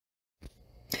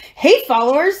Hey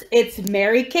followers, it's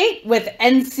Mary Kate with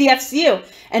NCFCU,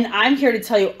 and I'm here to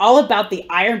tell you all about the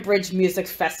Iron Bridge Music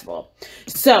Festival.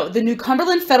 So the New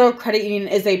Cumberland Federal Credit Union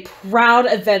is a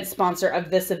proud event sponsor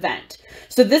of this event.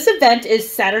 So this event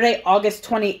is Saturday, August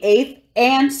 28th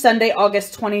and Sunday,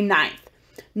 August 29th.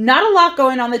 Not a lot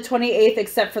going on the 28th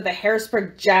except for the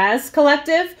Harrisburg Jazz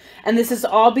Collective, and this is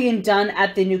all being done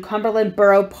at the New Cumberland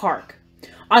Borough Park.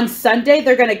 On Sunday,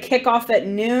 they're going to kick off at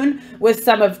noon with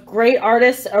some of great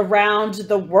artists around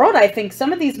the world. I think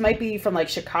some of these might be from like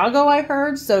Chicago, I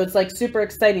heard. So it's like super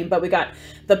exciting. But we got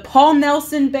the Paul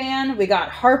Nelson Band. We got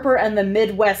Harper and the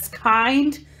Midwest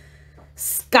Kind,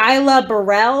 Skyla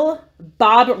Burrell,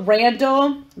 Bob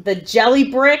Randall, the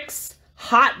Jelly Bricks,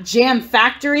 Hot Jam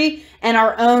Factory, and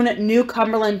our own New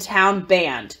Cumberland Town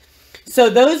Band. So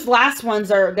those last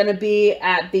ones are going to be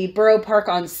at the Borough Park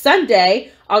on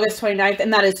Sunday, August 29th,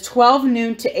 and that is 12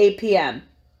 noon to 8 p.m.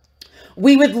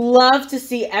 We would love to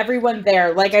see everyone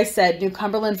there. Like I said, New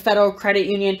Cumberland Federal Credit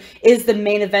Union is the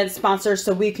main event sponsor,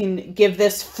 so we can give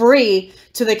this free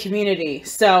to the community.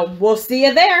 So we'll see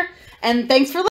you there, and thanks for listening.